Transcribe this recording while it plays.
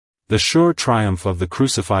The sure triumph of the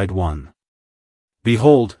crucified one.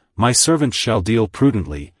 Behold, my servant shall deal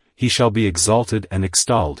prudently, he shall be exalted and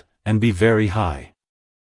extolled, and be very high.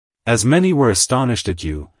 As many were astonished at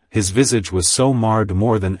you, his visage was so marred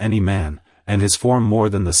more than any man, and his form more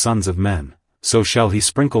than the sons of men, so shall he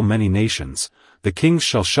sprinkle many nations, the kings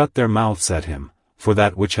shall shut their mouths at him, for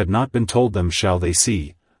that which had not been told them shall they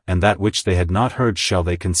see, and that which they had not heard shall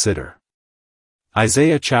they consider.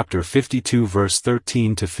 Isaiah chapter 52 verse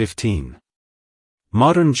 13-15.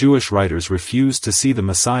 Modern Jewish writers refuse to see the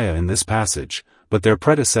Messiah in this passage, but their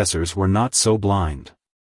predecessors were not so blind.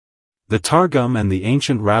 The Targum and the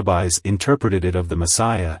ancient rabbis interpreted it of the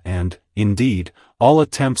Messiah and, indeed, all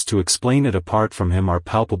attempts to explain it apart from him are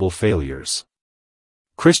palpable failures.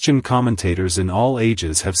 Christian commentators in all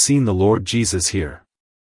ages have seen the Lord Jesus here.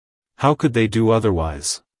 How could they do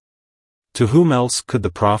otherwise? To whom else could the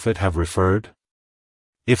prophet have referred?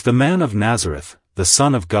 If the man of Nazareth, the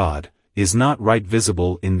Son of God, is not right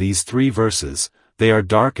visible in these 3 verses, they are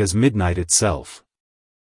dark as midnight itself.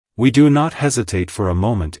 We do not hesitate for a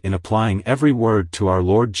moment in applying every word to our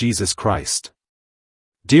Lord Jesus Christ.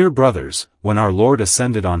 Dear brothers, when our Lord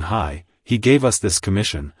ascended on high, he gave us this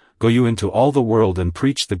commission: go you into all the world and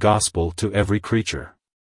preach the gospel to every creature.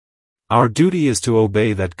 Our duty is to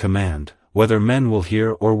obey that command, whether men will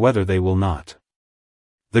hear or whether they will not.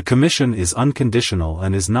 The commission is unconditional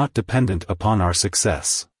and is not dependent upon our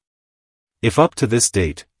success. If up to this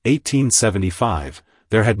date, 1875,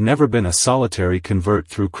 there had never been a solitary convert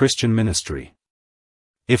through Christian ministry.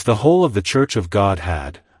 If the whole of the Church of God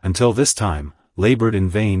had, until this time, labored in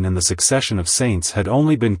vain and the succession of saints had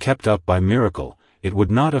only been kept up by miracle, it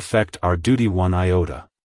would not affect our duty one iota.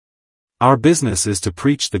 Our business is to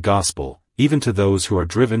preach the gospel, even to those who are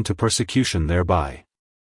driven to persecution thereby.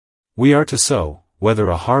 We are to sow,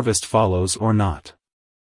 whether a harvest follows or not.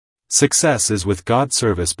 Success is with God,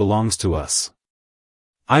 service belongs to us.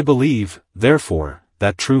 I believe, therefore,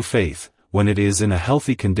 that true faith, when it is in a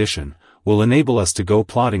healthy condition, will enable us to go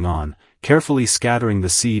plodding on, carefully scattering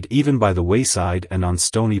the seed even by the wayside and on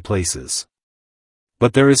stony places.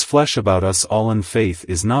 But there is flesh about us all, and faith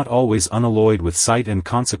is not always unalloyed with sight, and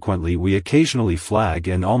consequently we occasionally flag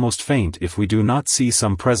and almost faint if we do not see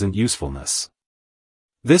some present usefulness.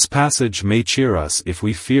 This passage may cheer us if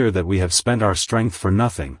we fear that we have spent our strength for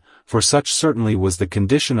nothing, for such certainly was the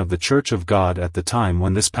condition of the Church of God at the time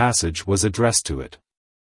when this passage was addressed to it.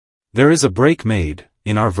 There is a break made,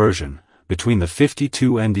 in our version, between the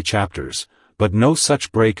 52 end chapters, but no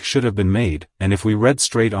such break should have been made, and if we read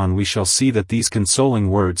straight on we shall see that these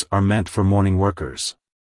consoling words are meant for mourning workers.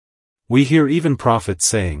 We hear even prophets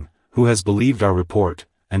saying, "Who has believed our report,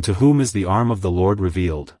 and to whom is the arm of the Lord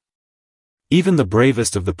revealed?" Even the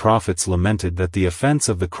bravest of the prophets lamented that the offense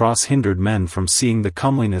of the cross hindered men from seeing the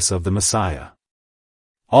comeliness of the Messiah.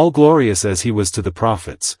 All glorious as he was to the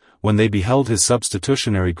prophets, when they beheld his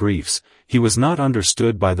substitutionary griefs, he was not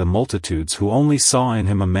understood by the multitudes who only saw in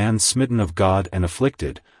him a man smitten of God and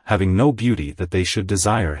afflicted, having no beauty that they should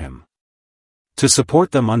desire him. To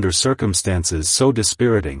support them under circumstances so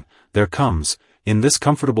dispiriting, there comes, in this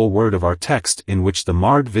comfortable word of our text, in which the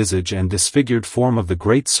marred visage and disfigured form of the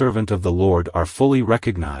great servant of the Lord are fully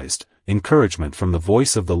recognized, encouragement from the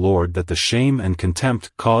voice of the Lord that the shame and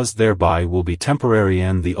contempt caused thereby will be temporary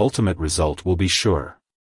and the ultimate result will be sure.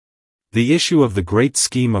 The issue of the great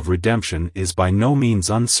scheme of redemption is by no means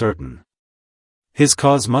uncertain. His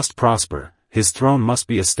cause must prosper, his throne must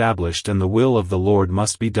be established, and the will of the Lord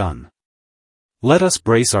must be done. Let us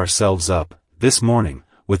brace ourselves up, this morning,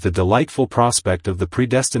 with the delightful prospect of the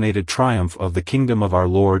predestinated triumph of the kingdom of our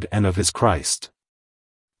Lord and of his Christ.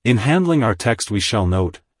 In handling our text we shall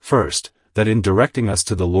note, first, that in directing us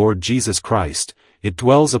to the Lord Jesus Christ, it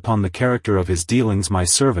dwells upon the character of his dealings. My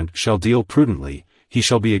servant shall deal prudently, he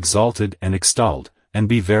shall be exalted and extolled, and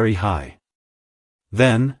be very high.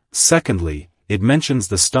 Then, secondly, it mentions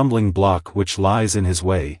the stumbling block which lies in his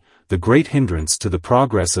way, the great hindrance to the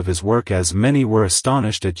progress of his work. As many were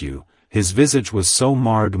astonished at you, his visage was so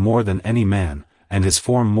marred more than any man, and his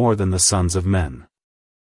form more than the sons of men.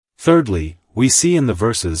 Thirdly, we see in the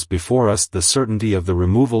verses before us the certainty of the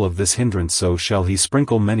removal of this hindrance. So shall he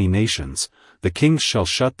sprinkle many nations, the kings shall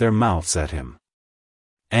shut their mouths at him.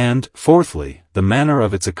 And, fourthly, the manner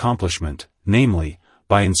of its accomplishment, namely,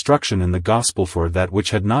 by instruction in the gospel. For that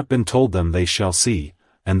which had not been told them they shall see,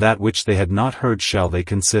 and that which they had not heard shall they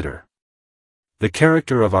consider. The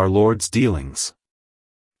character of our Lord's dealings.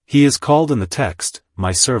 He is called in the text,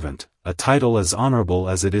 my servant, a title as honorable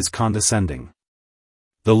as it is condescending.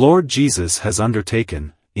 The Lord Jesus has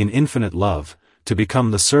undertaken, in infinite love, to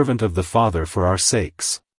become the servant of the Father for our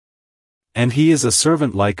sakes. And he is a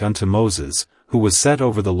servant like unto Moses, who was set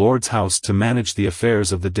over the Lord's house to manage the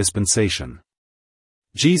affairs of the dispensation.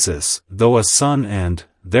 Jesus, though a Son and,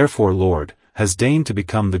 therefore Lord, has deigned to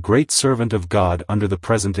become the great servant of God under the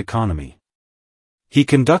present economy. He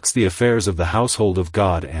conducts the affairs of the household of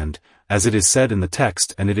God and, as it is said in the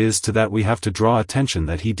text, and it is to that we have to draw attention,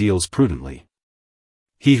 that he deals prudently.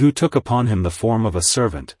 He who took upon him the form of a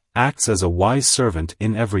servant, acts as a wise servant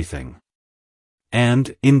in everything.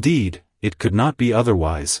 And, indeed, it could not be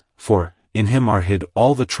otherwise, for, in him are hid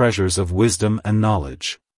all the treasures of wisdom and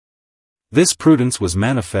knowledge. This prudence was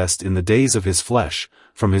manifest in the days of his flesh,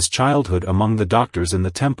 from his childhood among the doctors in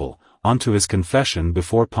the temple, unto his confession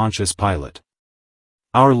before Pontius Pilate.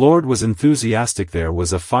 Our Lord was enthusiastic. There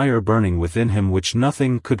was a fire burning within him which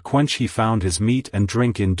nothing could quench. He found his meat and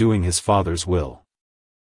drink in doing his Father's will.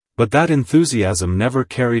 But that enthusiasm never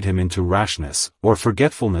carried him into rashness, or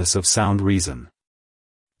forgetfulness of sound reason.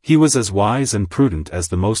 He was as wise and prudent as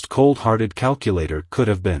the most cold-hearted calculator could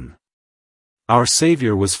have been. Our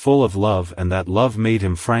Savior was full of love, and that love made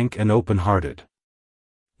him frank and open-hearted.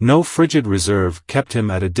 No frigid reserve kept him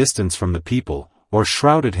at a distance from the people, or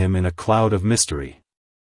shrouded him in a cloud of mystery.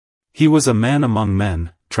 He was a man among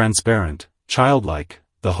men, transparent, childlike,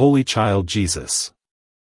 the holy child Jesus.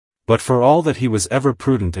 But for all that he was ever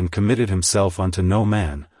prudent and committed himself unto no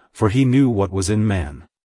man, for he knew what was in man.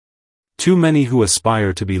 Too many who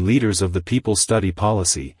aspire to be leaders of the people study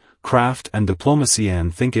policy, craft and diplomacy,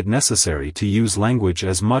 and think it necessary to use language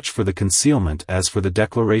as much for the concealment as for the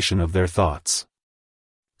declaration of their thoughts.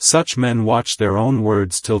 Such men watch their own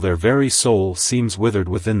words till their very soul seems withered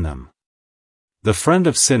within them. The friend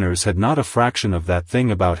of sinners had not a fraction of that thing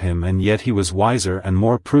about him, and yet he was wiser and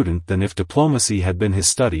more prudent than if diplomacy had been his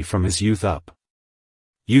study from his youth up.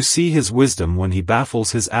 You see his wisdom when he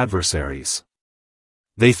baffles his adversaries.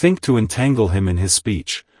 They think to entangle him in his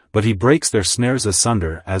speech, but he breaks their snares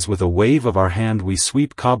asunder as with a wave of our hand we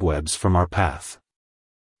sweep cobwebs from our path.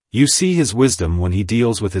 You see his wisdom when he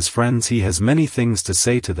deals with his friends. He has many things to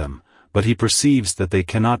say to them, but he perceives that they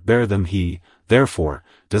cannot bear them. He, therefore,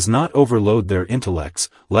 does not overload their intellects,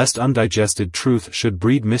 lest undigested truth should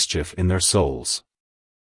breed mischief in their souls.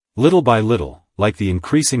 Little by little, like the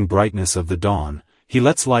increasing brightness of the dawn, he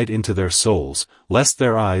lets light into their souls, lest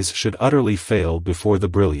their eyes should utterly fail before the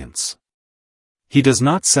brilliance. He does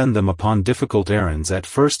not send them upon difficult errands at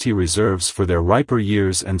first. He reserves for their riper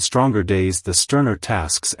years and stronger days the sterner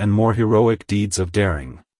tasks and more heroic deeds of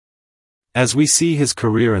daring. As we see his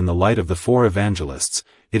career in the light of the four evangelists,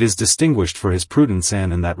 it is distinguished for his prudence,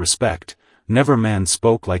 and in that respect, never man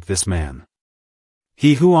spoke like this man.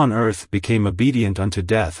 He who on earth became obedient unto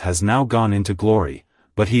death has now gone into glory,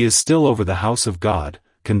 but he is still over the house of God,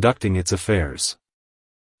 conducting its affairs.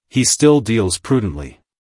 He still deals prudently.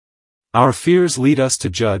 Our fears lead us to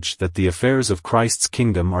judge that the affairs of Christ's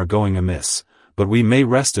kingdom are going amiss, but we may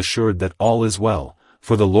rest assured that all is well,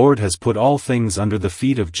 for the Lord has put all things under the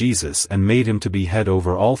feet of Jesus and made him to be head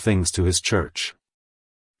over all things to his church.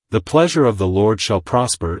 The pleasure of the Lord shall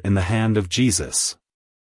prosper in the hand of Jesus.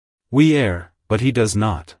 We err, but he does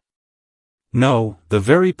not. No, the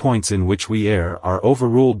very points in which we err are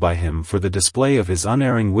overruled by him for the display of his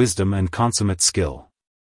unerring wisdom and consummate skill.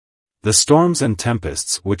 The storms and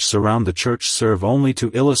tempests which surround the church serve only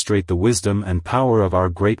to illustrate the wisdom and power of our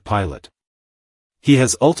great Pilot. He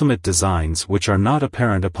has ultimate designs which are not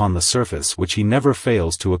apparent upon the surface, which he never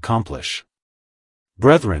fails to accomplish.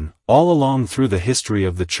 Brethren, all along through the history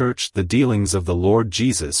of the church the dealings of the Lord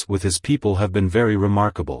Jesus with his people have been very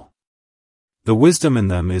remarkable. The wisdom in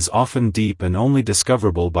them is often deep and only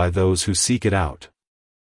discoverable by those who seek it out.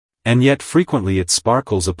 And yet frequently it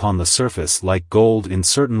sparkles upon the surface like gold in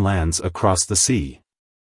certain lands across the sea.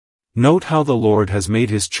 Note how the Lord has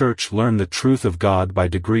made his church learn the truth of God by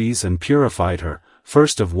degrees and purified her,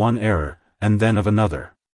 first of one error, and then of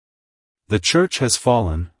another. The church has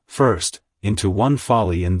fallen, first, into one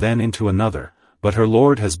folly and then into another, but her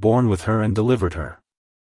Lord has borne with her and delivered her.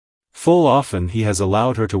 Full often he has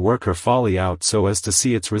allowed her to work her folly out so as to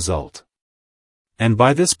see its result. And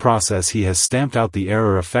by this process he has stamped out the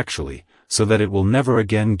error effectually, so that it will never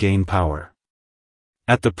again gain power.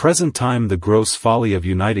 At the present time the gross folly of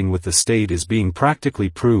uniting with the state is being practically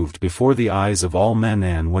proved before the eyes of all men,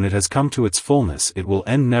 and when it has come to its fullness it will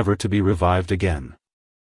end never to be revived again.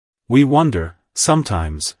 We wonder,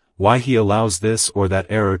 sometimes, why he allows this or that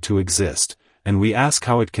error to exist, and we ask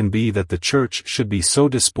how it can be that the church should be so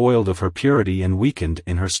despoiled of her purity and weakened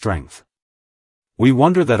in her strength. We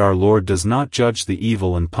wonder that our Lord does not judge the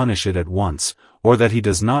evil and punish it at once, or that he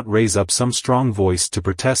does not raise up some strong voice to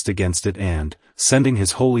protest against it and, sending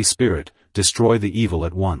his Holy Spirit, destroy the evil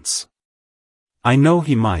at once. I know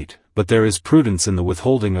he might, but there is prudence in the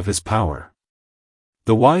withholding of his power.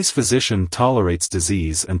 The wise physician tolerates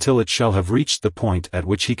disease until it shall have reached the point at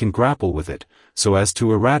which he can grapple with it, so as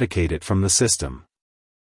to eradicate it from the system.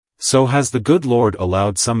 So has the good Lord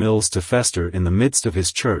allowed some ills to fester in the midst of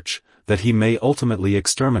his church, that he may ultimately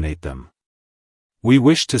exterminate them. We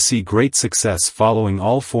wish to see great success following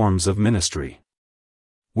all forms of ministry.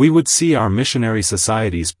 We would see our missionary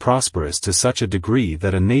societies prosperous to such a degree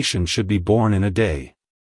that a nation should be born in a day.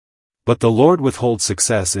 But the Lord withholds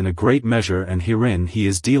success in a great measure, and herein he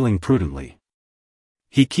is dealing prudently.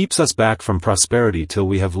 He keeps us back from prosperity till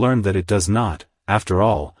we have learned that it does not, after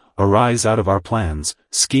all, arise out of our plans,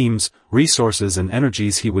 schemes, resources and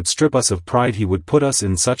energies. He would strip us of pride. He would put us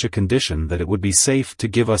in such a condition that it would be safe to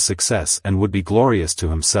give us success and would be glorious to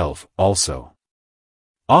himself, also.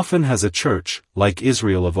 Often has a church, like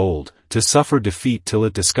Israel of old, to suffer defeat till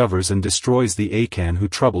it discovers and destroys the Achan who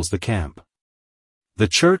troubles the camp. The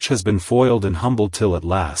church has been foiled and humbled till at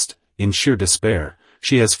last, in sheer despair,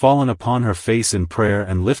 she has fallen upon her face in prayer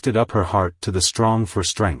and lifted up her heart to the strong for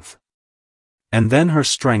strength. And then her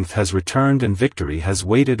strength has returned and victory has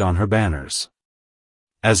waited on her banners.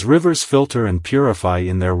 As rivers filter and purify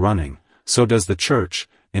in their running, so does the church,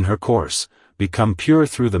 in her course, become pure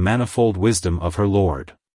through the manifold wisdom of her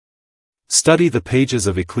Lord. Study the pages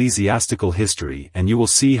of ecclesiastical history and you will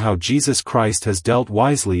see how Jesus Christ has dealt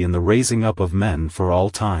wisely in the raising up of men for all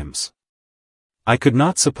times. I could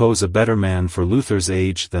not suppose a better man for Luther's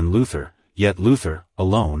age than Luther, yet Luther,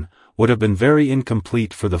 alone, would have been very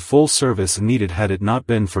incomplete for the full service needed had it not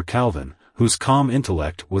been for Calvin, whose calm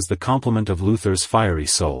intellect was the complement of Luther's fiery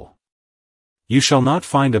soul. You shall not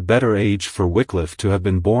find a better age for Wycliffe to have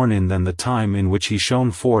been born in than the time in which he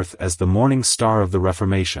shone forth as the morning star of the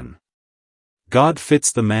Reformation. God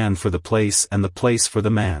fits the man for the place and the place for the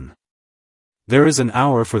man. There is an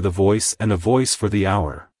hour for the voice and a voice for the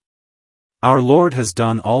hour. Our Lord has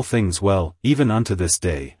done all things well, even unto this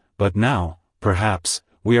day, but now, perhaps,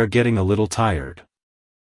 we are getting a little tired.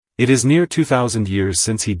 It is near 2,000 years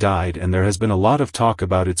since he died, and there has been a lot of talk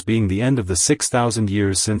about its being the end of the 6,000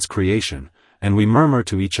 years since creation, and we murmur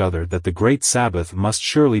to each other that the great Sabbath must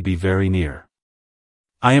surely be very near.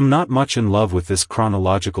 I am not much in love with this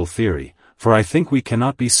chronological theory, for I think we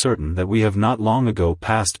cannot be certain that we have not long ago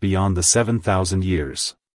passed beyond the 7,000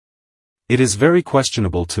 years. It is very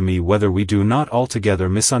questionable to me whether we do not altogether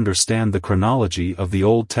misunderstand the chronology of the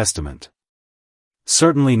Old Testament.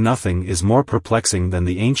 Certainly nothing is more perplexing than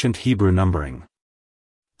the ancient Hebrew numbering.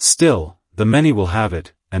 Still, the many will have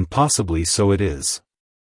it, and possibly so it is.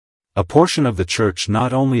 A portion of the church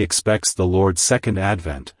not only expects the Lord's second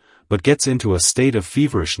advent, but gets into a state of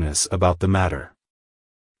feverishness about the matter.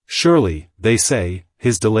 Surely, they say,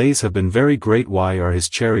 his delays have been very great. Why are his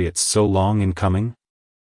chariots so long in coming?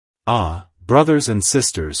 Ah, brothers and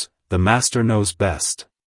sisters, the Master knows best.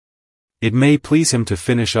 It may please him to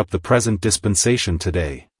finish up the present dispensation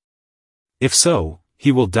today. If so,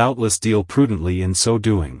 he will doubtless deal prudently in so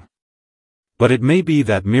doing. But it may be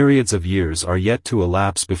that myriads of years are yet to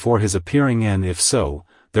elapse before his appearing, and if so,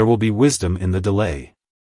 there will be wisdom in the delay.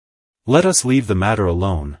 Let us leave the matter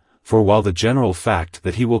alone, for while the general fact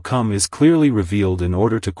that he will come is clearly revealed in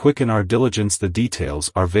order to quicken our diligence, the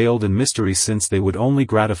details are veiled in mystery, since they would only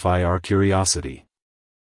gratify our curiosity.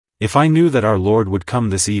 If I knew that our Lord would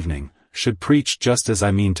come this evening, should preach just as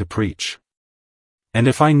I mean to preach. And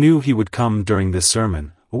if I knew he would come during this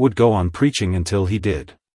sermon, would go on preaching until he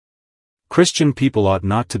did. Christian people ought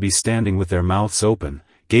not to be standing with their mouths open,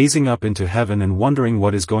 gazing up into heaven and wondering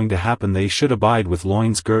what is going to happen. They should abide with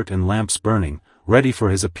loins girt and lamps burning, ready for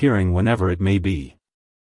his appearing whenever it may be.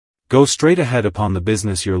 Go straight ahead upon the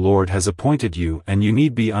business your Lord has appointed you, and you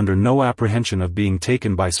need be under no apprehension of being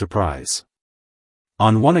taken by surprise.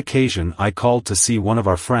 On one occasion I called to see one of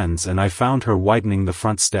our friends, and I found her whitening the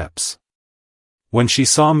front steps. When she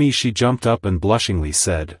saw me she jumped up and blushingly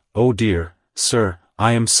said, "Oh dear, sir,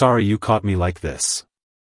 I am sorry you caught me like this.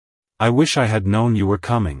 I wish I had known you were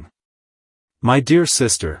coming." "My dear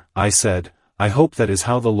sister," I said, "I hope that is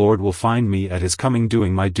how the Lord will find me at his coming,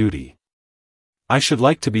 doing my duty. I should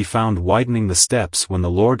like to be found widening the steps when the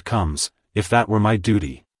Lord comes, if that were my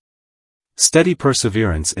duty." Steady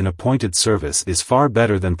perseverance in appointed service is far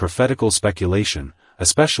better than prophetical speculation,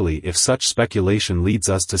 especially if such speculation leads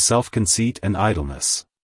us to self-conceit and idleness.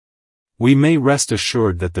 We may rest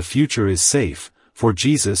assured that the future is safe, for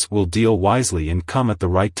Jesus will deal wisely and come at the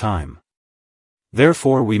right time.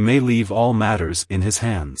 Therefore we may leave all matters in his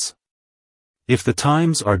hands. If the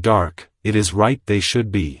times are dark, it is right they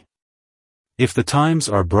should be. If the times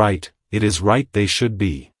are bright, it is right they should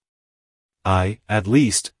be. I, at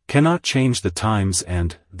least, cannot change the times,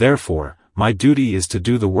 and, therefore, my duty is to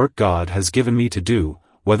do the work God has given me to do,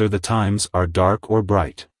 whether the times are dark or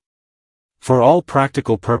bright. For all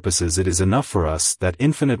practical purposes it is enough for us that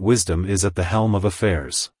infinite wisdom is at the helm of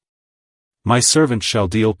affairs. My servant shall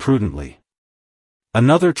deal prudently.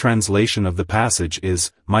 Another translation of the passage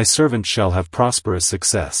is, my servant shall have prosperous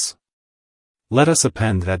success. Let us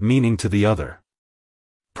append that meaning to the other.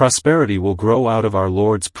 Prosperity will grow out of our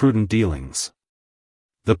Lord's prudent dealings.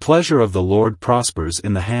 The pleasure of the Lord prospers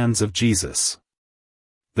in the hands of Jesus.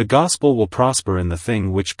 The gospel will prosper in the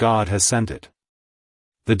thing which God has sent it.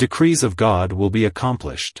 The decrees of God will be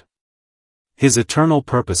accomplished. His eternal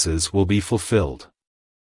purposes will be fulfilled.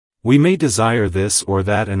 We may desire this or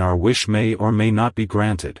that and our wish may or may not be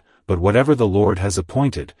granted, but whatever the Lord has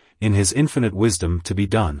appointed, in His infinite wisdom to be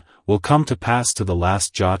done, will come to pass to the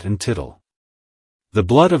last jot and tittle. The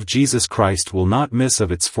blood of Jesus Christ will not miss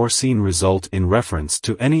of its foreseen result in reference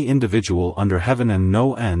to any individual under heaven, and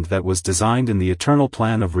no end that was designed in the eternal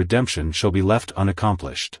plan of redemption shall be left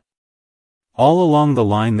unaccomplished. All along the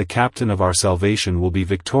line the captain of our salvation will be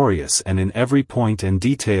victorious, and in every point and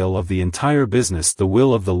detail of the entire business the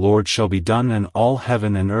will of the Lord shall be done, and all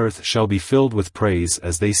heaven and earth shall be filled with praise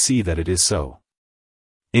as they see that it is so.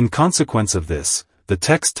 In consequence of this, the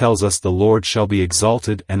text tells us the Lord shall be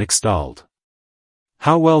exalted and extolled.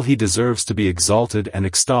 How well He deserves to be exalted and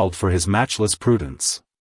extolled for His matchless prudence.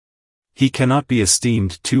 He cannot be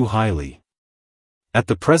esteemed too highly. At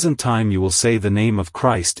the present time you will say the name of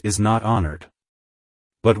Christ is not honored.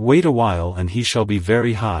 But wait a while and He shall be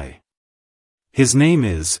very high. His name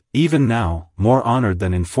is, even now, more honored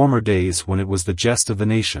than in former days when it was the jest of the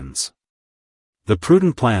nations. The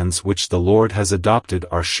prudent plans which the Lord has adopted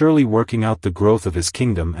are surely working out the growth of His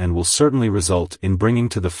kingdom and will certainly result in bringing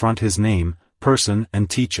to the front His name, person and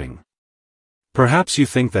teaching. Perhaps you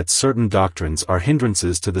think that certain doctrines are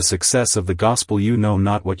hindrances to the success of the gospel. You know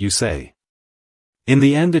not what you say. In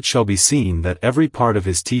the end it shall be seen that every part of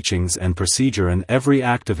His teachings and procedure and every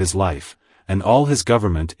act of His life, and all His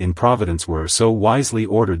government in providence were so wisely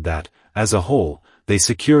ordered that, as a whole, they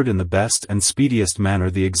secured in the best and speediest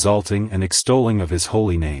manner the exalting and extolling of His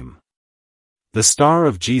holy name. The star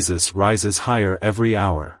of Jesus rises higher every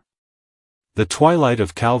hour. The twilight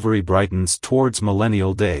of Calvary brightens towards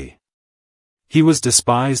millennial day. He was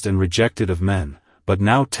despised and rejected of men, but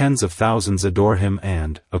now tens of thousands adore Him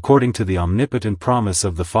and, according to the omnipotent promise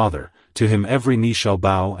of the Father, to Him every knee shall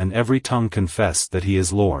bow and every tongue confess that He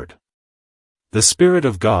is Lord. The Spirit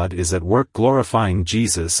of God is at work glorifying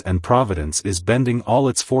Jesus, and providence is bending all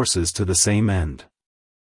its forces to the same end.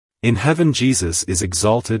 In heaven Jesus is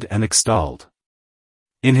exalted and extolled.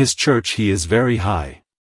 In His church He is very high.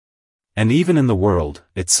 And even in the world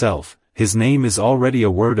itself, His name is already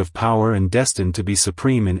a word of power and destined to be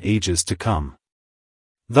supreme in ages to come.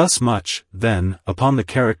 Thus much, then, upon the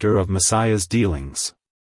character of Messiah's dealings.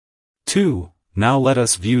 2. Now let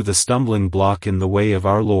us view the stumbling block in the way of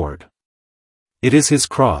our Lord. It is His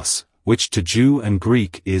cross, which to Jew and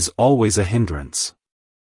Greek is always a hindrance.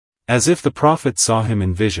 As if the prophet saw Him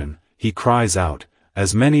in vision, he cries out,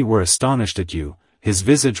 as many were astonished at you, His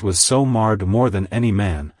visage was so marred more than any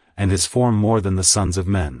man, and His form more than the sons of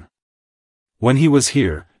men. When He was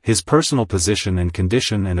here, His personal position and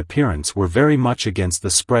condition and appearance were very much against the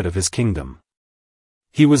spread of His kingdom.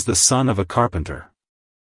 He was the son of a carpenter.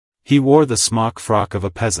 He wore the smock frock of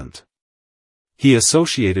a peasant. He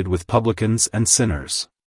associated with publicans and sinners.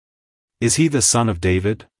 Is He the son of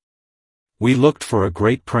David? We looked for a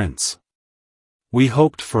great prince. We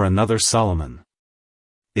hoped for another Solomon.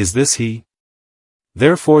 Is this He?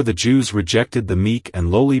 Therefore the Jews rejected the meek and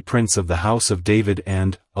lowly prince of the house of David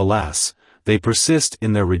and, alas, they persist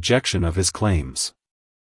in their rejection of His claims.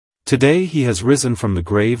 Today He has risen from the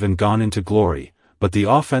grave and gone into glory, but the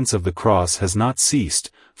offense of the cross has not ceased,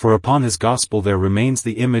 for upon His gospel there remains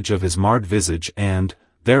the image of His marred visage and,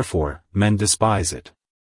 therefore, men despise it.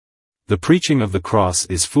 The preaching of the cross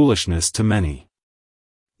is foolishness to many.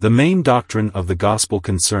 The main doctrine of the gospel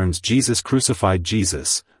concerns Jesus crucified,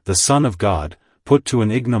 Jesus, the Son of God, put to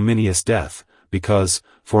an ignominious death, because,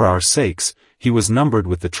 for our sakes, He was numbered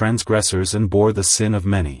with the transgressors and bore the sin of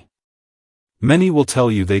many. Many will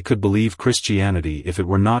tell you they could believe Christianity if it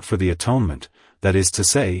were not for the atonement, that is to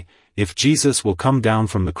say, if Jesus will come down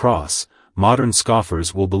from the cross. Modern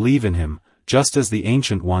scoffers will believe in Him, just as the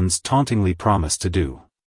ancient ones tauntingly promised to do.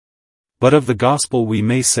 But of the gospel we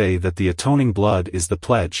may say that the atoning blood is the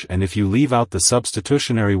pledge, and if you leave out the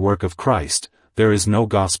substitutionary work of Christ, there is no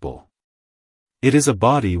gospel. It is a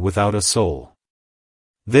body without a soul.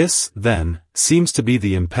 This, then, seems to be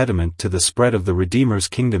the impediment to the spread of the Redeemer's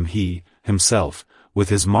kingdom. He, Himself, with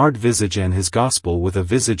His marred visage, and His gospel with a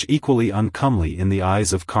visage equally uncomely in the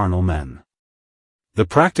eyes of carnal men. The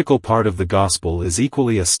practical part of the gospel is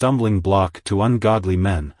equally a stumbling block to ungodly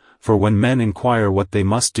men, for when men inquire what they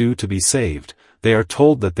must do to be saved, they are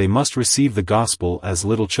told that they must receive the gospel as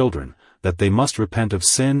little children, that they must repent of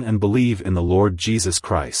sin and believe in the Lord Jesus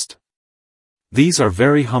Christ. These are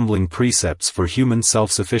very humbling precepts for human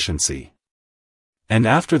self-sufficiency. And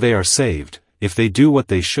after they are saved, if they do what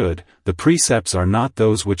they should, the precepts are not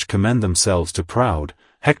those which commend themselves to proud,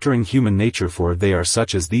 hectoring human nature, for they are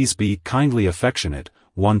such as these: be kindly affectionate,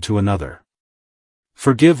 one to another.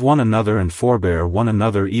 Forgive one another and forbear one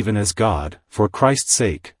another, even as God, for Christ's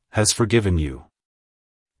sake, has forgiven you.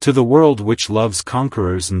 To the world which loves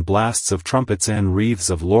conquerors and blasts of trumpets and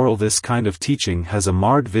wreaths of laurel, this kind of teaching has a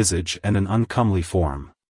marred visage and an uncomely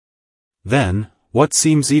form. Then, what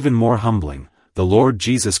seems even more humbling, the Lord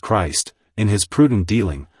Jesus Christ, in his prudent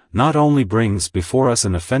dealing, not only brings before us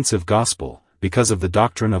an offensive gospel, because of the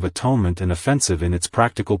doctrine of atonement, and offensive in its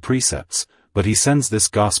practical precepts, but he sends this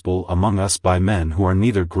gospel among us by men who are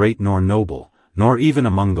neither great nor noble, nor even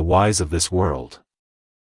among the wise of this world.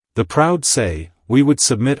 The proud say, we would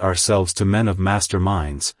submit ourselves to men of master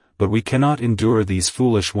minds, but we cannot endure these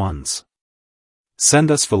foolish ones.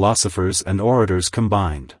 Send us philosophers and orators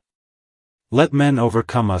combined. Let men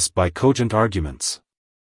overcome us by cogent arguments.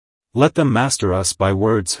 Let them master us by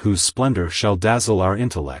words whose splendor shall dazzle our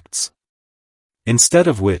intellects. Instead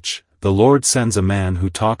of which, the Lord sends a man who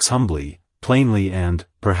talks humbly, plainly, and,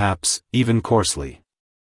 perhaps, even coarsely.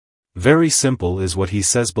 Very simple is what he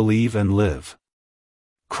says: believe and live.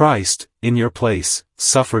 Christ, in your place,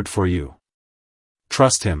 suffered for you.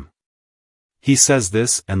 Trust him. He says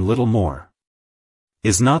this and little more.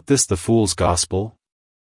 Is not this the fool's gospel?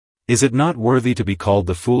 Is it not worthy to be called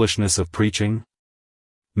the foolishness of preaching?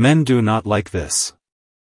 Men do not like this.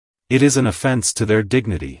 It is an offense to their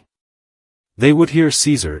dignity. They would hear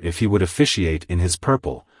Caesar if he would officiate in his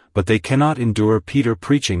purple, but they cannot endure Peter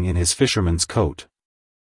preaching in his fisherman's coat.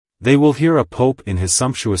 They will hear a pope in his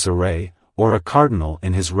sumptuous array, or a cardinal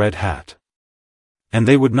in his red hat. And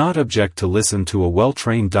they would not object to listen to a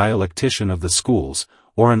well-trained dialectician of the schools,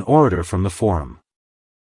 or an orator from the forum.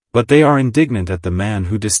 But they are indignant at the man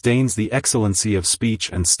who disdains the excellency of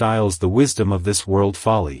speech and styles the wisdom of this world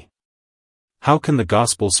folly. How can the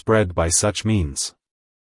gospel spread by such means?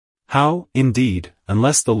 How, indeed,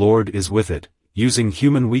 unless the Lord is with it, using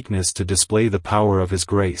human weakness to display the power of his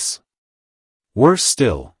grace? Worse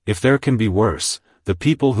still, if there can be worse, the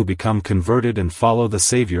people who become converted and follow the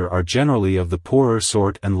Savior are generally of the poorer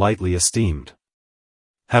sort and lightly esteemed.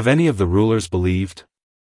 Have any of the rulers believed?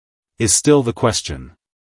 Is still the question.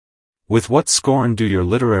 With what scorn do your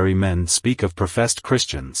literary men speak of professed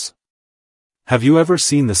Christians? Have you ever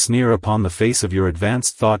seen the sneer upon the face of your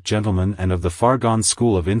advanced thought gentlemen and of the far-gone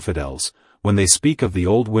school of infidels, when they speak of the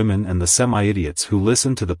old women and the semi-idiots who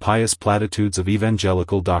listen to the pious platitudes of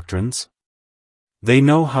evangelical doctrines? They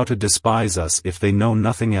know how to despise us if they know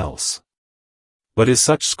nothing else. But is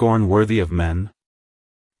such scorn worthy of men?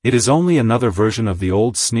 It is only another version of the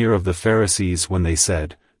old sneer of the Pharisees when they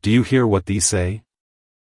said, "Do you hear what these say?"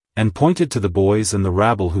 and pointed to the boys and the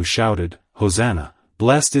rabble who shouted, "Hosanna,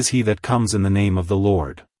 blessed is he that comes in the name of the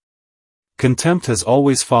Lord." Contempt has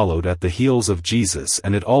always followed at the heels of Jesus,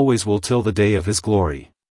 and it always will till the day of his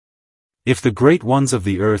glory. If the great ones of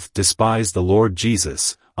the earth despise the Lord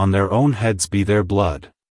Jesus, on their own heads be their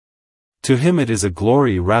blood. To him it is a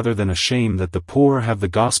glory rather than a shame that the poor have the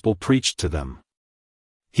gospel preached to them.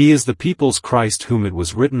 He is the people's Christ, whom it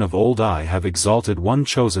was written of old, I have exalted one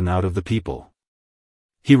chosen out of the people.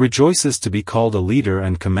 He rejoices to be called a leader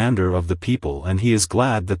and commander of the people, and he is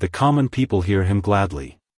glad that the common people hear him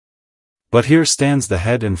gladly. But here stands the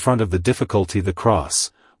head in front of the difficulty, the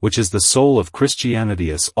cross, which is the soul of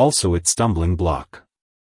Christianity, is also its stumbling block.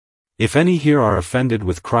 If any here are offended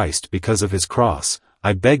with Christ because of his cross,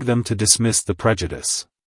 I beg them to dismiss the prejudice.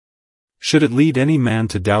 Should it lead any man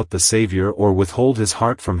to doubt the Savior or withhold his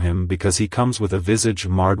heart from him because he comes with a visage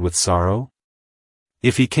marred with sorrow?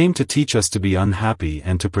 If he came to teach us to be unhappy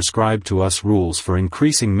and to prescribe to us rules for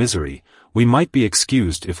increasing misery, we might be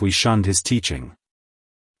excused if we shunned his teaching.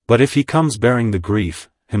 But if he comes bearing the grief,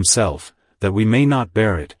 himself, that we may not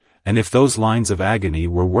bear it, and if those lines of agony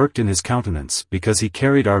were worked in his countenance because he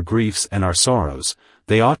carried our griefs and our sorrows,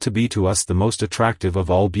 they ought to be to us the most attractive of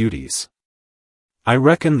all beauties. I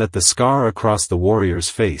reckon that the scar across the warrior's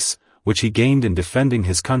face, which he gained in defending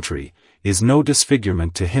his country, is no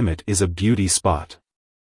disfigurement to him, it is a beauty spot.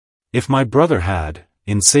 If my brother had,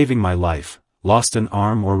 in saving my life, lost an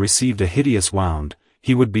arm or received a hideous wound,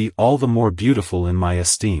 he would be all the more beautiful in my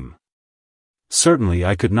esteem. Certainly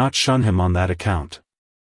I could not shun him on that account.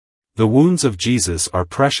 The wounds of Jesus are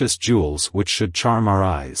precious jewels which should charm our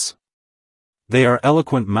eyes. They are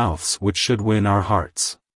eloquent mouths which should win our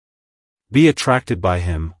hearts. Be attracted by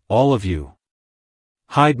him, all of you.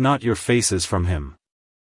 Hide not your faces from him.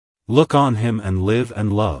 Look on him and live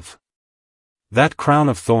and love. That crown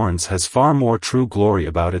of thorns has far more true glory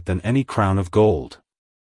about it than any crown of gold.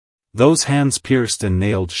 Those hands pierced and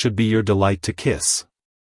nailed should be your delight to kiss.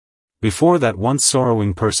 Before that once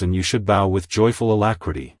sorrowing person you should bow with joyful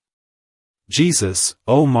alacrity. Jesus,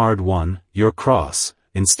 O marred one, your cross,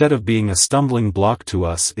 instead of being a stumbling block to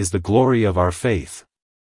us, is the glory of our faith.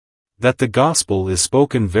 That the gospel is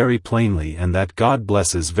spoken very plainly and that God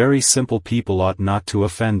blesses very simple people ought not to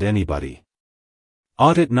offend anybody.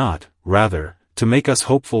 Ought it not, rather, to make us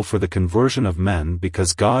hopeful for the conversion of men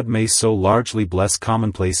because God may so largely bless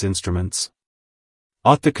commonplace instruments?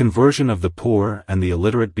 Ought the conversion of the poor and the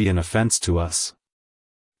illiterate be an offense to us?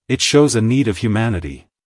 It shows a need of humanity.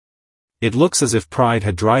 It looks as if pride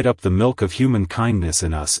had dried up the milk of human kindness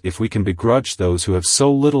in us if we can begrudge those who have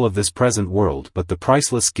so little of this present world but the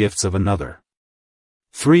priceless gifts of another.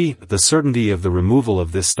 3. The certainty of the removal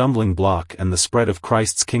of this stumbling block and the spread of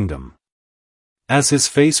Christ's kingdom. As his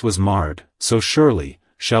face was marred, so surely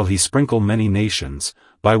shall he sprinkle many nations,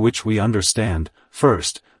 by which we understand,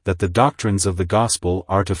 first, that the doctrines of the gospel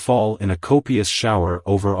are to fall in a copious shower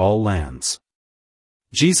over all lands.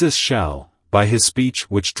 Jesus shall, by his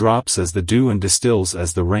speech which drops as the dew and distills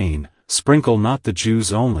as the rain, sprinkle not the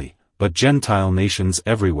Jews only, but Gentile nations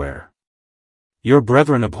everywhere. Your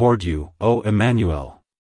brethren abhorred you, O Emmanuel.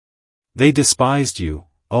 They despised you,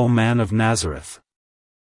 O man of Nazareth.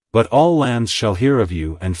 But all lands shall hear of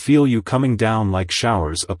you and feel you coming down like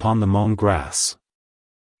showers upon the mown grass.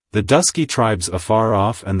 The dusky tribes afar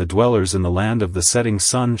off and the dwellers in the land of the setting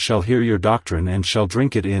sun shall hear your doctrine and shall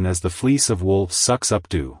drink it in as the fleece of wool sucks up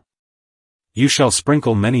dew. You shall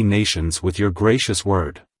sprinkle many nations with your gracious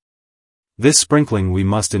word. This sprinkling we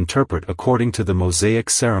must interpret according to the Mosaic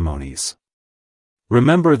ceremonies.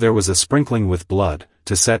 Remember there was a sprinkling with blood,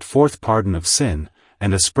 to set forth pardon of sin,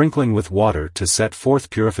 and a sprinkling with water to set forth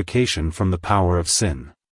purification from the power of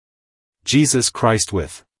sin. Jesus Christ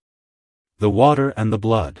with the water and the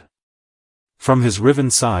blood, from his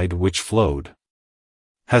riven side which flowed,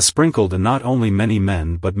 has sprinkled not only many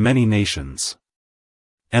men but many nations.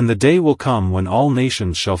 And the day will come when all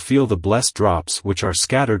nations shall feel the blessed drops which are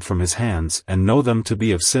scattered from his hands and know them to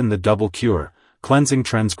be of sin the double cure, cleansing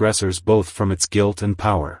transgressors both from its guilt and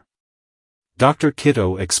power. Dr.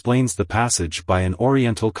 Kitto explains the passage by an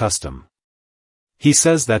Oriental custom. He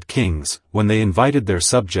says that kings, when they invited their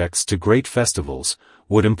subjects to great festivals,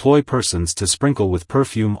 would employ persons to sprinkle with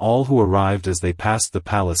perfume all who arrived as they passed the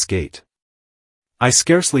palace gate. I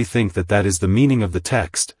scarcely think that that is the meaning of the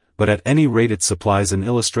text, but at any rate it supplies an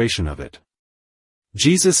illustration of it.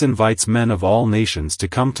 Jesus invites men of all nations to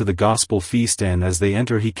come to the gospel feast, and as they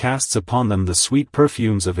enter he casts upon them the sweet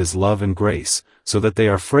perfumes of his love and grace, so that they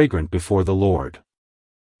are fragrant before the Lord.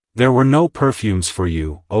 There were no perfumes for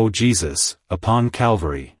you, O Jesus, upon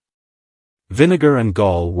Calvary. Vinegar and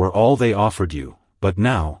gall were all they offered you, but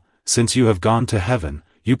now, since you have gone to heaven,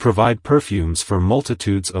 you provide perfumes for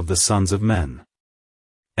multitudes of the sons of men.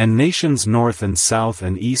 And nations north and south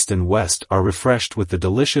and east and west are refreshed with the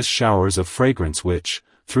delicious showers of fragrance which,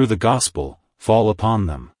 through the gospel, fall upon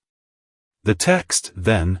them. The text,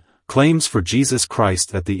 then, claims for Jesus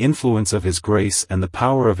Christ that the influence of his grace and the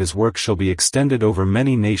power of his work shall be extended over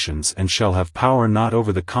many nations and shall have power not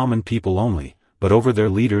over the common people only, but over their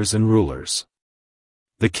leaders and rulers.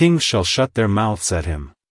 The kings shall shut their mouths at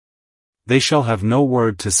him. They shall have no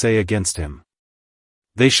word to say against him.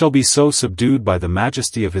 They shall be so subdued by the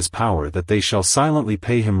majesty of his power that they shall silently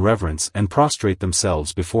pay him reverence and prostrate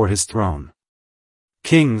themselves before his throne.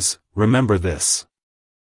 Kings, remember this.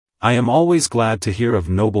 I am always glad to hear of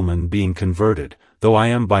noblemen being converted, though I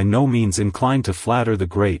am by no means inclined to flatter the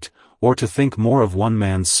great, or to think more of one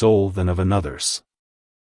man's soul than of another's.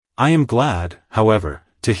 I am glad, however,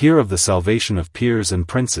 to hear of the salvation of peers and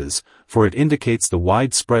princes, for it indicates the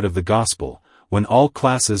wide spread of the gospel, when all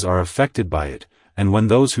classes are affected by it, and when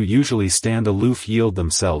those who usually stand aloof yield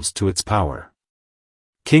themselves to its power.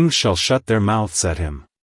 Kings shall shut their mouths at him.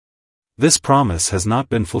 This promise has not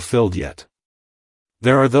been fulfilled yet.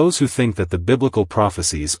 There are those who think that the biblical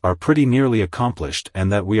prophecies are pretty nearly accomplished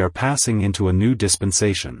and that we are passing into a new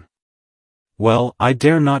dispensation. Well, I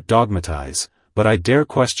dare not dogmatize, but I dare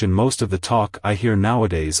question most of the talk I hear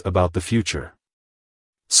nowadays about the future.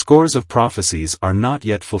 Scores of prophecies are not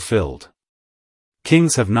yet fulfilled.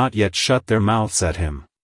 Kings have not yet shut their mouths at him.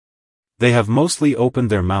 They have mostly opened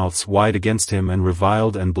their mouths wide against him and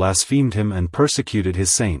reviled and blasphemed him and persecuted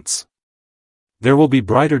his saints. There will be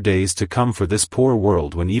brighter days to come for this poor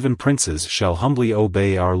world when even princes shall humbly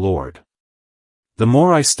obey our Lord. The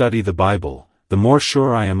more I study the Bible, the more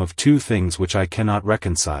sure I am of two things which I cannot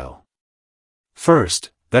reconcile.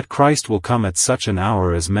 First, that Christ will come at such an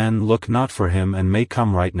hour as men look not for him and may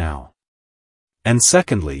come right now. And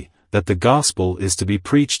secondly, that the gospel is to be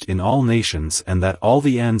preached in all nations and that all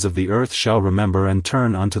the ends of the earth shall remember and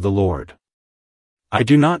turn unto the Lord. I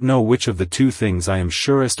do not know which of the two things I am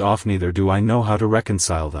surest of, neither do I know how to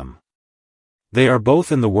reconcile them. They are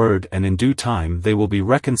both in the Word, and in due time they will be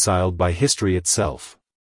reconciled by history itself.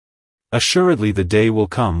 Assuredly the day will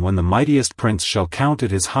come when the mightiest prince shall count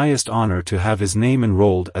it his highest honor to have his name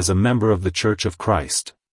enrolled as a member of the Church of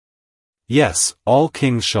Christ. Yes, all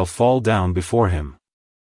kings shall fall down before him.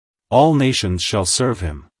 All nations shall serve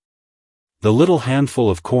him. The little handful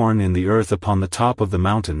of corn in the earth upon the top of the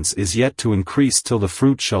mountains is yet to increase till the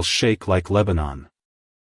fruit shall shake like Lebanon.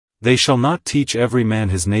 They shall not teach every man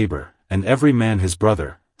his neighbor, and every man his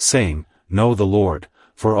brother, saying, Know the Lord,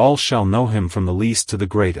 for all shall know him from the least to the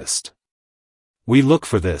greatest. We look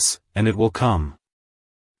for this, and it will come.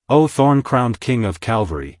 O thorn-crowned King of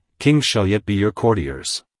Calvary, kings shall yet be your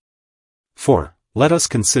courtiers. 4. Let us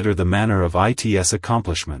consider the manner of its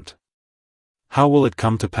accomplishment. How will it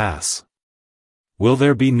come to pass? Will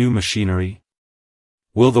there be new machinery?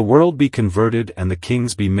 Will the world be converted and the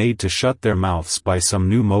kings be made to shut their mouths by some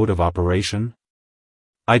new mode of operation?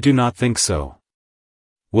 I do not think so.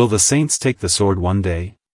 Will the saints take the sword one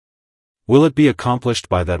day? Will it be accomplished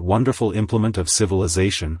by that wonderful implement of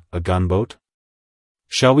civilization, a gunboat?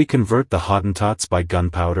 Shall we convert the Hottentots by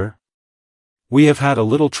gunpowder? We have had a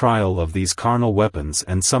little trial of these carnal weapons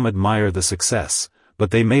and some admire the success,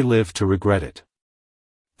 but they may live to regret it.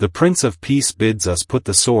 The Prince of Peace bids us put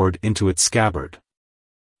the sword into its scabbard.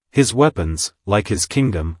 His weapons, like his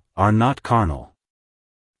kingdom, are not carnal.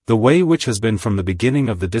 The way which has been from the beginning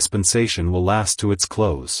of the dispensation will last to its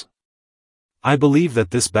close. I believe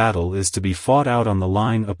that this battle is to be fought out on the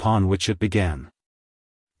line upon which it began.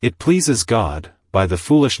 It pleases God, by the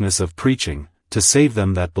foolishness of preaching, to save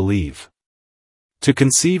them that believe. To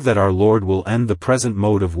conceive that our Lord will end the present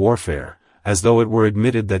mode of warfare, as though it were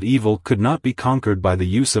admitted that evil could not be conquered by the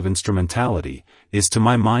use of instrumentality, is to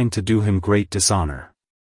my mind to do him great dishonor.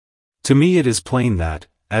 To me it is plain that,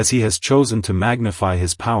 as he has chosen to magnify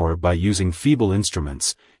his power by using feeble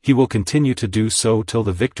instruments, he will continue to do so till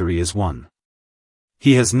the victory is won.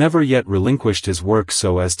 He has never yet relinquished his work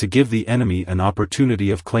so as to give the enemy an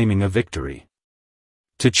opportunity of claiming a victory.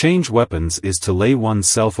 To change weapons is to lay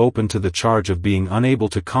oneself open to the charge of being unable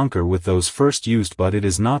to conquer with those first used, but it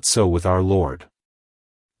is not so with our Lord.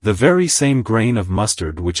 The very same grain of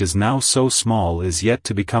mustard which is now so small is yet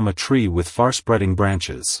to become a tree with far-spreading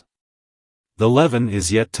branches. The leaven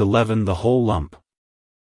is yet to leaven the whole lump.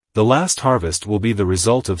 The last harvest will be the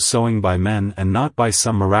result of sowing by men and not by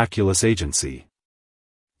some miraculous agency.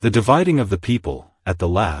 The dividing of the people, at the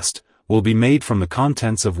last, will be made from the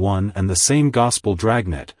contents of one and the same gospel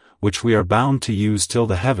dragnet, which we are bound to use till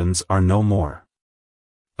the heavens are no more.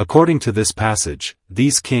 According to this passage,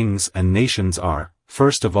 these kings and nations are,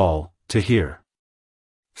 first of all, to hear.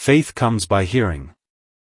 Faith comes by hearing.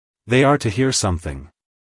 They are to hear something.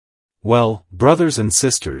 Well, brothers and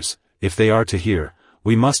sisters, if they are to hear,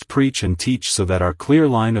 we must preach and teach so that our clear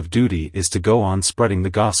line of duty is to go on spreading the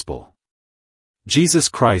gospel. Jesus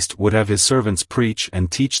Christ would have his servants preach and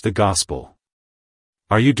teach the gospel.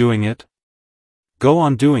 Are you doing it? Go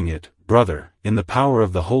on doing it, brother, in the power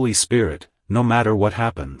of the Holy Spirit, no matter what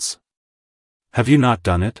happens. Have you not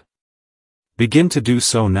done it? Begin to do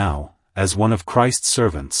so now, as one of Christ's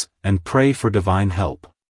servants, and pray for divine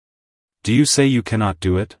help. Do you say you cannot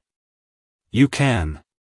do it? You can.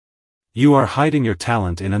 You are hiding your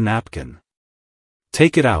talent in a napkin.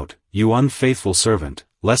 Take it out, you unfaithful servant,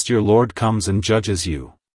 lest your Lord comes and judges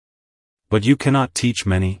you. But you cannot teach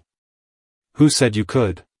many? Who said you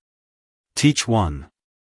could? Teach one.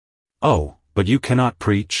 Oh, but you cannot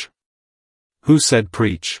preach? Who said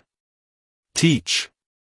preach? Teach.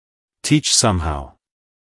 Teach somehow.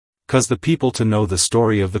 'Cause the people to know the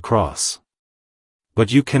story of the cross.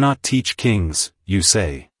 But you cannot teach kings, you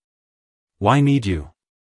say. Why need you?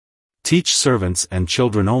 Teach servants and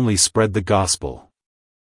children only, spread the gospel.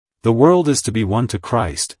 The world is to be won to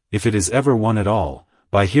Christ, if it is ever won at all,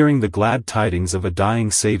 by hearing the glad tidings of a dying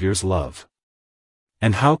Saviour's love.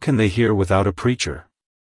 And how can they hear without a preacher?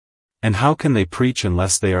 And how can they preach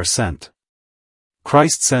unless they are sent?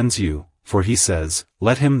 Christ sends you, for he says,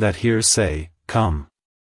 Let him that hears say, Come.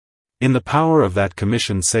 In the power of that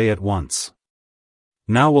commission say at once.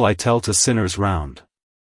 Now will I tell to sinners round.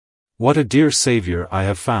 What a dear Saviour I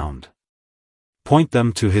have found. Point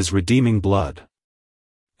them to his redeeming blood.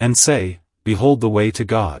 And say, Behold the way to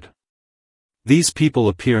God. These people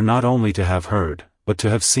appear not only to have heard, but to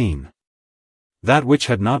have seen. That which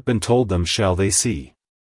had not been told them shall they see.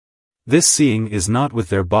 This seeing is not with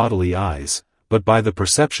their bodily eyes, but by the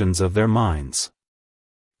perceptions of their minds.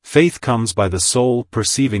 Faith comes by the soul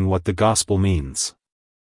perceiving what the gospel means.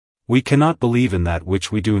 We cannot believe in that which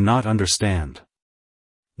we do not understand.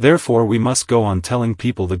 Therefore we must go on telling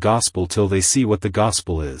people the gospel till they see what the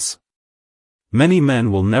gospel is. Many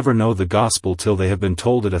men will never know the gospel till they have been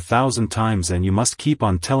told it 1,000 times, and you must keep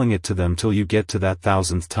on telling it to them till you get to that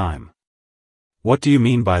 1,000th time. What do you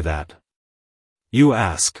mean by that? You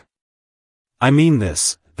ask. I mean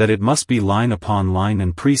this, that it must be line upon line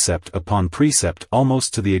and precept upon precept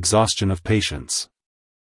almost to the exhaustion of patience.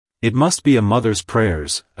 It must be a mother's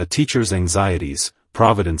prayers, a teacher's anxieties,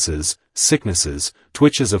 providences, sicknesses,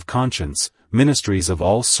 twitches of conscience, ministries of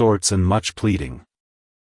all sorts and much pleading.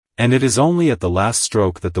 And it is only at the last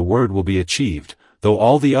stroke that the word will be achieved, though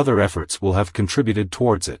all the other efforts will have contributed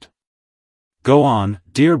towards it. Go on,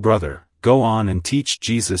 dear brother, go on and teach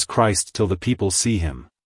Jesus Christ till the people see him.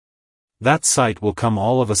 That sight will come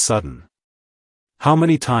all of a sudden. How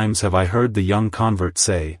many times have I heard the young convert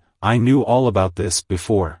say, "I knew all about this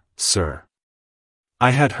before, sir.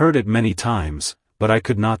 I had heard it many times, but I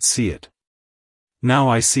could not see it. Now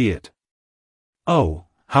I see it." Oh,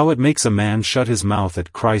 how it makes a man shut his mouth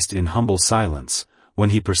at Christ in humble silence,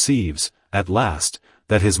 when he perceives, at last,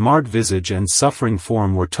 that his marred visage and suffering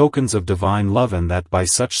form were tokens of divine love, and that by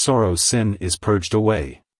such sorrows sin is purged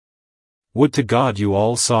away. Would to God you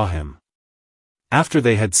all saw him. After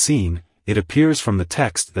they had seen, it appears from the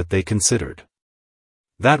text that they considered.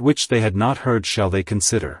 That which they had not heard shall they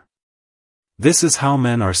consider. This is how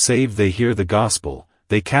men are saved. They hear the gospel,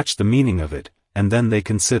 they catch the meaning of it, and then they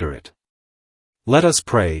consider it. Let us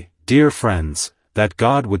pray, dear friends, that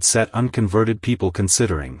God would set unconverted people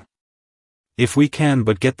considering. If we can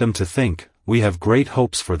but get them to think, we have great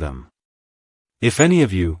hopes for them. If any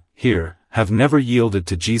of you, here, have never yielded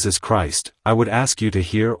to Jesus Christ, I would ask you to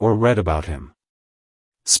hear or read about him.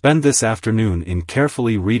 Spend this afternoon in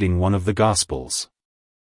carefully reading one of the Gospels.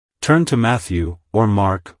 Turn to Matthew, or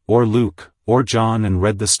Mark, or Luke, or John and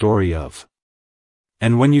read the story of.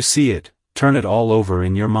 And when you see it, turn it all over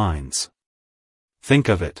in your minds. Think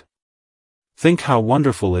of it. Think how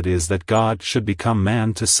wonderful it is that God should become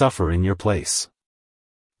man to suffer in your place.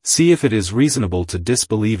 See if it is reasonable to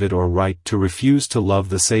disbelieve it or right to refuse to love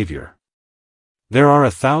the Savior. There are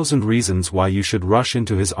 1,000 reasons why you should rush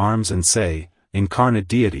into his arms and say, "Incarnate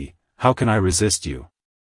Deity, how can I resist you?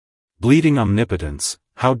 Bleeding Omnipotence,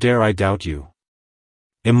 how dare I doubt you?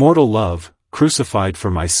 Immortal Love, crucified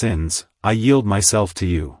for my sins, I yield myself to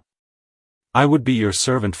you. I would be your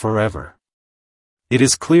servant forever." It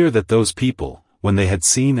is clear that those people, when they had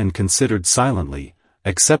seen and considered silently,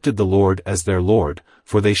 accepted the Lord as their Lord,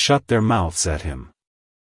 for they shut their mouths at him.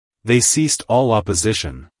 They ceased all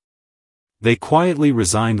opposition. They quietly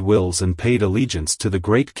resigned wills and paid allegiance to the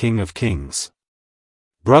great King of Kings.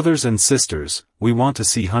 Brothers and sisters, we want to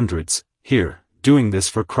see hundreds, here, doing this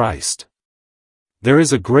for Christ. There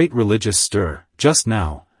is a great religious stir, just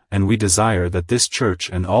now, and we desire that this church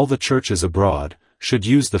and all the churches abroad, should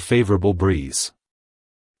use the favorable breeze.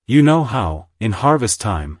 You know how, in harvest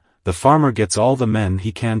time, the farmer gets all the men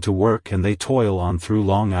he can to work and they toil on through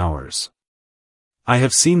long hours. I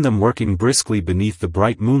have seen them working briskly beneath the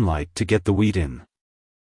bright moonlight to get the wheat in.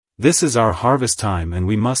 This is our harvest time and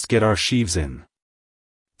we must get our sheaves in.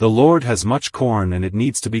 The Lord has much corn and it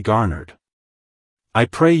needs to be garnered. I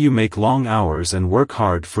pray you make long hours and work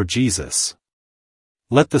hard for Jesus.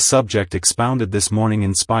 Let the subject expounded this morning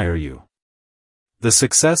inspire you. The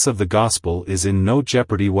success of the gospel is in no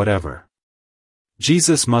jeopardy whatever.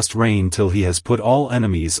 Jesus must reign till he has put all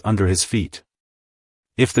enemies under his feet.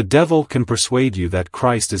 If the devil can persuade you that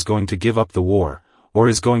Christ is going to give up the war, or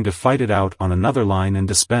is going to fight it out on another line and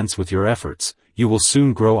dispense with your efforts, you will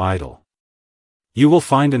soon grow idle. You will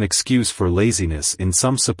find an excuse for laziness in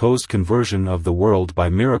some supposed conversion of the world by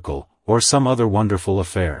miracle, or some other wonderful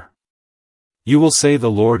affair. You will say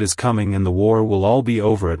the Lord is coming and the war will all be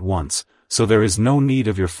over at once, so there is no need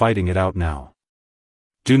of your fighting it out now.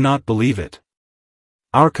 Do not believe it.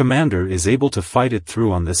 Our commander is able to fight it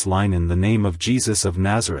through on this line in the name of Jesus of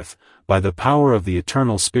Nazareth, by the power of the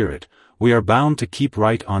eternal Spirit. We are bound to keep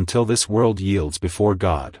right on till this world yields before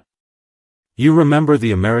God. You remember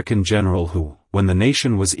the American general who, when the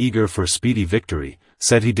nation was eager for speedy victory,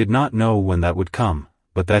 said he did not know when that would come,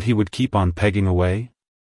 but that he would keep on pegging away?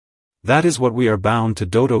 That is what we are bound to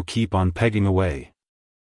do, keep on pegging away.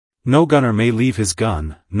 No gunner may leave his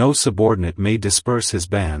gun, no subordinate may disperse his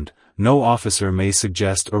band, no officer may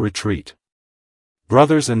suggest a retreat.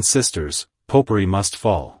 Brothers and sisters, popery must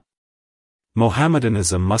fall.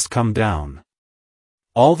 Mohammedanism must come down.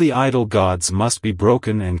 All the idol gods must be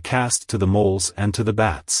broken and cast to the moles and to the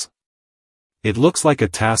bats. It looks like a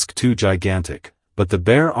task too gigantic, but the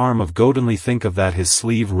bare arm of God, only think of that, his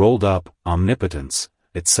sleeve rolled up, omnipotence,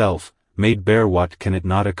 itself, made bare, what can it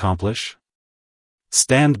not accomplish?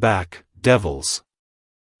 Stand back, devils.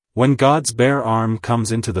 When God's bare arm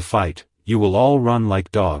comes into the fight, you will all run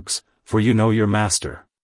like dogs, for you know your master.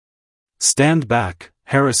 Stand back,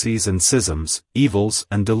 heresies and schisms, evils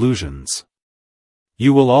and delusions.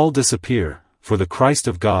 You will all disappear, for the Christ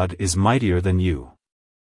of God is mightier than you.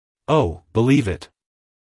 Oh, believe it.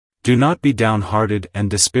 Do not be downhearted and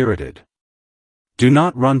dispirited. Do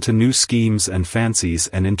not run to new schemes and fancies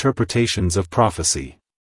and interpretations of prophecy.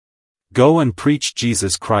 Go and preach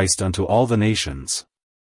Jesus Christ unto all the nations.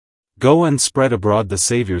 Go and spread abroad the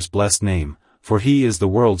Saviour's blessed name, for he is the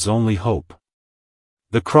world's only hope.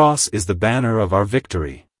 The cross is the banner of our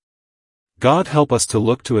victory. God help us to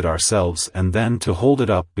look to it ourselves and then to hold it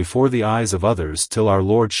up before the eyes of others till our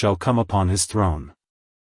Lord shall come upon his throne.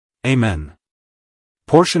 Amen.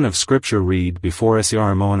 Portion of Scripture read before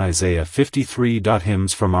SRMO in Isaiah 53.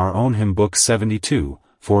 Hymns from our own hymn book 72,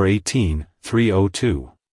 418,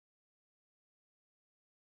 302.